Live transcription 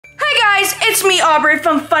guys, it's me, Aubrey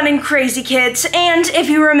from Fun and Crazy Kids, and if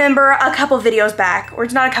you remember a couple videos back, or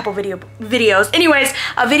it's not a couple videos, anyways,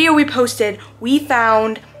 a video we posted, we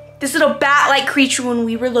found this little bat-like creature when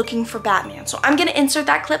we were looking for Batman. So I'm gonna insert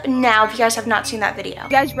that clip now if you guys have not seen that video. You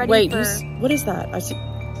guys ready? Wait, for... what is that?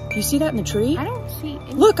 Do you see that in the tree? I don't see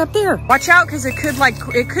any... Look up there. Watch out, because it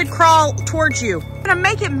could crawl towards you. I'm gonna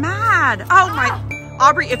make it mad. Oh my,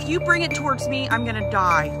 Aubrey, if you bring it towards me, I'm gonna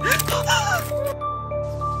die.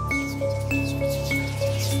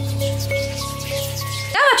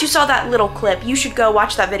 Now that you saw that little clip, you should go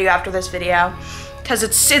watch that video after this video, because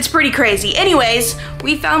it's pretty crazy. Anyways,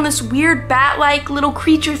 we found this weird bat-like little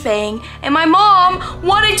creature thing, and my mom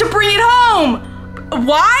wanted to bring it home.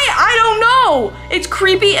 Why? I don't know. It's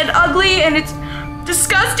creepy and ugly and it's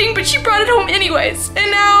disgusting, but she brought it home anyways. And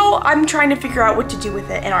now I'm trying to figure out what to do with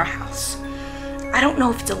it in our house. I don't know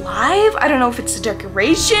if it's alive, I don't know if it's a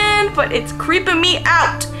decoration, but it's creeping me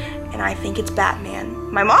out. And I think it's Batman.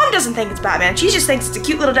 My mom doesn't think it's Batman. She just thinks it's a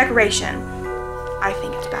cute little decoration. I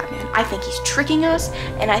think it's Batman. I think he's tricking us,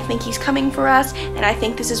 and I think he's coming for us, and I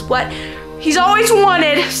think this is what he's always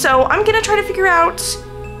wanted. So I'm gonna try to figure out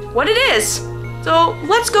what it is. So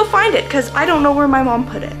let's go find it, because I don't know where my mom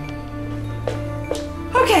put it.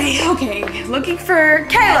 Okay, looking for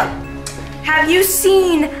Caleb. Have you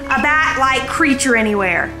seen a bat-like creature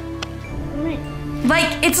anywhere?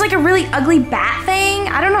 Like, it's like a really ugly bat thing.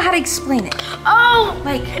 I don't know how to explain it. Oh,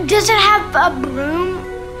 like, does it have a broom,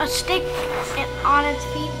 a stick on its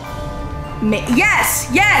feet? Yes,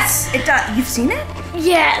 it does. You've seen it?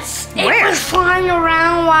 Yes. Where? It was flying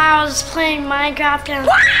around while I was playing Minecraft and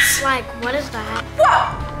what? Like, what is that?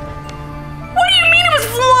 Whoa! What do you mean it was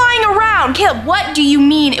flying around? Caleb, what do you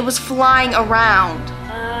mean it was flying around?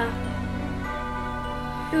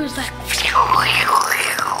 It was like...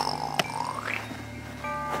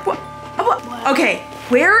 What? Okay,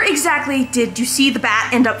 where exactly did you see the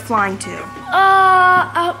bat end up flying to?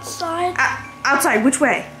 Outside. Outside, which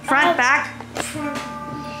way? Front, back? Front.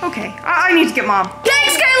 Okay, I need to get Mom.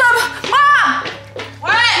 Thanks, Caleb! Mom!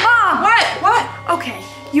 What? Mom! What? Okay,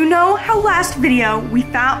 you know how last video we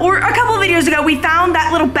found, or a couple of videos ago, we found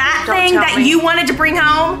that little bat thing that you wanted to bring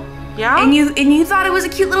home? Yeah? And you thought it was a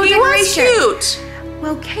cute little decoration. It was cute.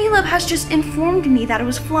 Well, Caleb has just informed me that it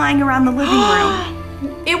was flying around the living room.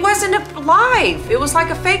 It wasn't alive. It was like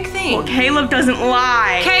a fake thing. Well, Caleb doesn't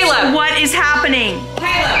lie. Caleb! So what is happening?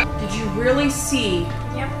 Caleb! Did you really see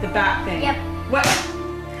the bat thing? Yep. What?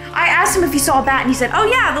 I asked him if he saw a bat and he said, oh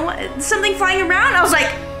yeah, something flying around. I was like,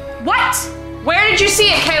 what? Where did you see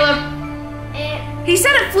it, Caleb? He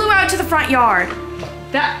said it flew out to the front yard.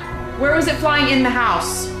 Where was it flying in the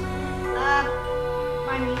house?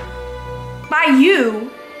 By me. By you?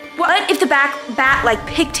 What if the bat like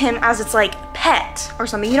picked him as its like pet or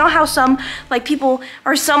something? You know how some like people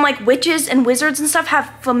or some like witches and wizards and stuff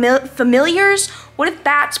have familiars? What if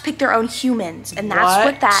bats pick their own humans? And that's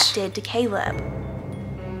what that did to Caleb.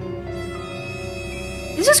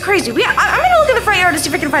 This is crazy. I'm gonna look in the front yard to see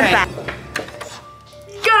if I can find the bat.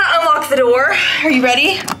 Gotta unlock the door. Are you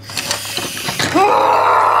ready?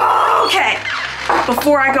 Okay.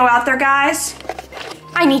 Before I go out there, guys,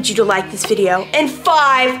 I need you to like this video in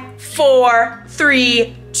 5, 4,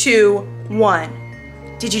 3, 2,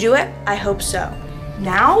 1. Did you do it? I hope so.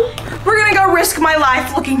 Now, we're gonna go risk my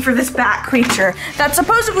life looking for this bat creature that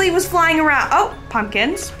supposedly was flying around. Oh,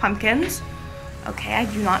 pumpkins. Okay, I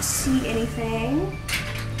do not see anything.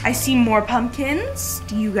 I see more pumpkins.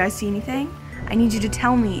 Do you guys see anything? I need you to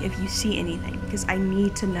tell me if you see anything because I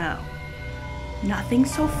need to know. Nothing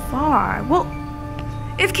so far. Well,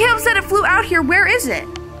 if Caleb said it flew out here, where is it?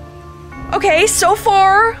 Okay, so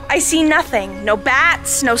far, I see nothing. No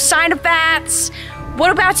bats, no sign of bats. What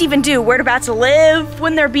do bats even do? Where do bats live?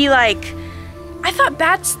 Wouldn't there be like... I thought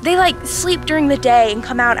bats, they like sleep during the day and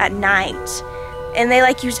come out at night. And they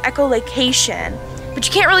like use echolocation. But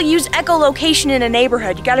you can't really use echolocation in a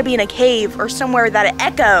neighborhood. You gotta be in a cave or somewhere that it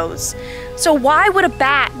echoes. So why would a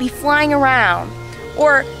bat be flying around?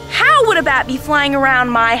 Or how would a bat be flying around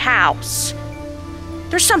my house?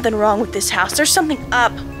 There's something wrong with this house. There's something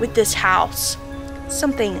up with this house.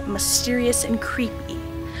 Something mysterious and creepy.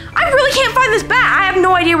 I really can't find this bat. I have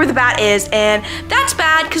no idea where the bat is, and that's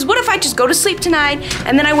bad, because what if I just go to sleep tonight,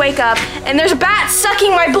 and then I wake up, and there's a bat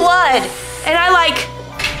sucking my blood, and I, like,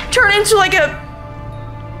 turn into, like,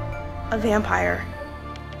 a vampire.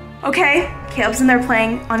 Okay, Caleb's in there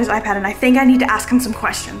playing on his iPad, and I think I need to ask him some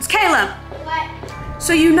questions. Caleb! What?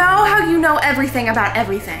 So you know how you know everything about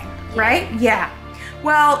everything, right? Yeah.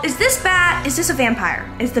 Well, is this a vampire?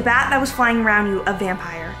 Is the bat that was flying around you a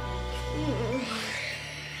vampire? Let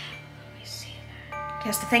me see. He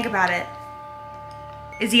has to think about it.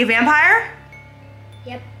 Is he a vampire?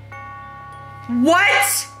 Yep.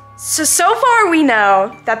 What? So far we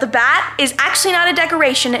know that the bat is actually not a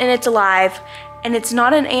decoration and it's alive, and it's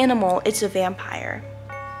not an animal, it's a vampire.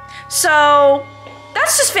 So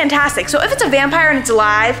that's just fantastic. So if it's a vampire and it's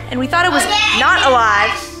alive, and we thought it was not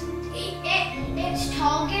alive. Its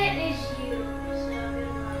target is you.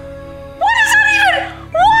 What is that even?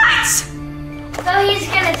 What? So he's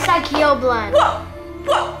gonna suck your blood.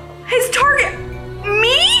 What? His target?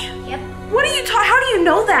 Me? Yep. What are you how do you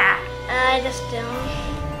know that? I just don't.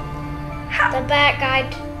 How? The bat guy,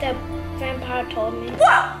 the vampire told me.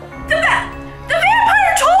 What? The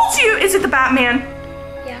vampire told you? Is it the Batman?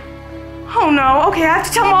 Yeah. Oh no, okay, I have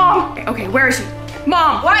to tell Mom. Okay, where is he?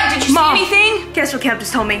 Mom! What? Did you see anything? Guess what Caleb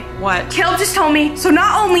just told me? What? Caleb just told me, so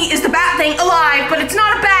not only is the bat thing alive, but it's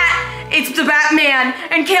not a bat, it's the Batman.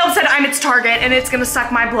 And Caleb said I'm its target and it's gonna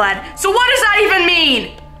suck my blood. So what does that even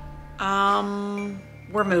mean?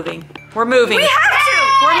 We're moving. We're moving. We have to!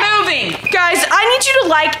 We're moving! Guys, I need you to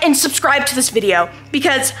like and subscribe to this video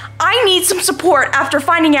because I need some support after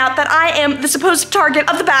finding out that I am the supposed target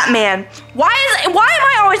of the Batman. Why am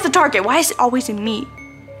I always the target? Why is it always in me?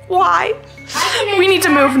 Why? We need to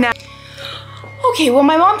move now. Okay, well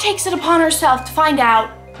my mom takes it upon herself to find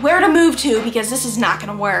out where to move to because this is not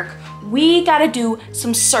gonna work. We gotta do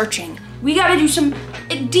some searching. We gotta do some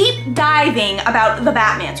deep diving about the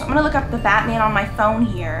Batman. So I'm gonna look up the Batman on my phone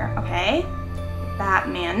here, okay?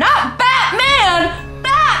 Batman, not Batman!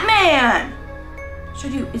 Batman!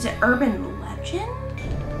 Should I do, is it urban legend?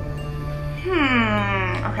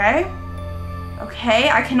 Okay. Okay,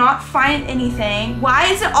 I cannot find anything. Why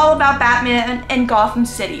is it all about Batman and Gotham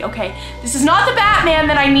City? Okay, this is not the Batman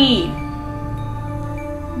that I need.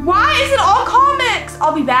 Why is it all comics?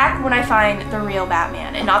 I'll be back when I find the real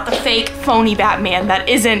Batman and not the fake, phony Batman that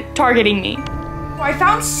isn't targeting me. Well, I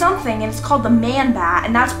found something and it's called the Man-Bat,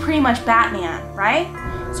 and that's pretty much Batman, right?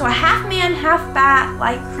 So a half-man,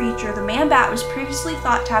 half-bat-like creature, the Man-Bat was previously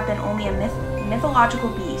thought to have been only a mythological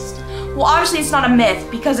beast. Well, obviously it's not a myth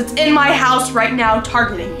because it's in my house right now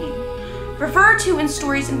targeting me. Referred to in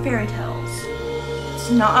stories and fairy tales. It's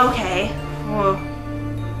not, okay. Whoa.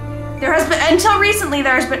 There has been, until recently,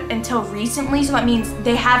 so that means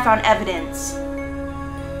they have found evidence.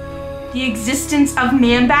 The existence of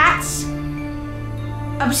Man-Bats?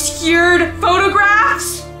 Obscured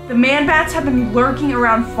photographs? The Man-Bats have been lurking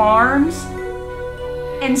around farms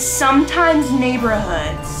and sometimes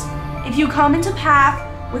neighborhoods. If you come into path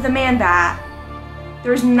with a Man-Bat,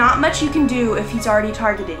 there's not much you can do if he's already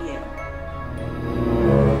targeted you.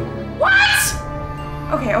 What?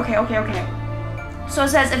 Okay. So it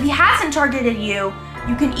says, if he hasn't targeted you,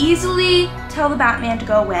 you can easily tell the Batman to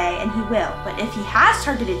go away, and he will. But if he has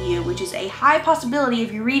targeted you, which is a high possibility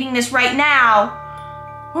if you're reading this right now,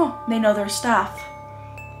 oh, they know their stuff.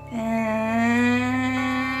 And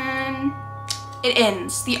it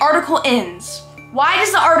ends. The article ends. Why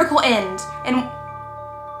does the article end? And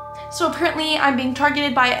so apparently I'm being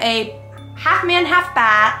targeted by a half-man,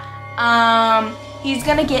 half-bat. He's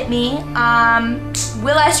gonna get me.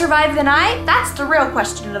 Will I survive the night? That's the real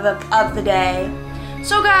question of the day.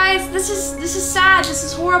 So guys, this is sad. This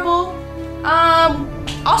is horrible.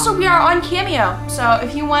 Also, we are on Cameo. So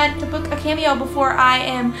if you want to book a Cameo before I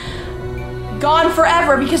am gone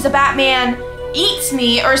forever because the Batman eats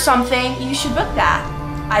me or something, you should book that.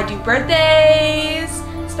 I do birthdays,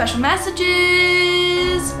 special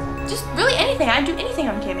messages, just really anything. I do anything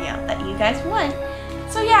on Cameo that you guys want.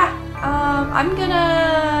 So yeah. I'm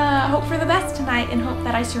gonna hope for the best tonight and hope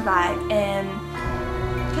that I survive, and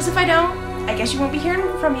because if I don't, I guess you won't be hearing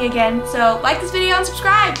from me again. So like this video and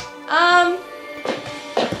subscribe.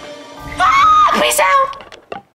 Peace out!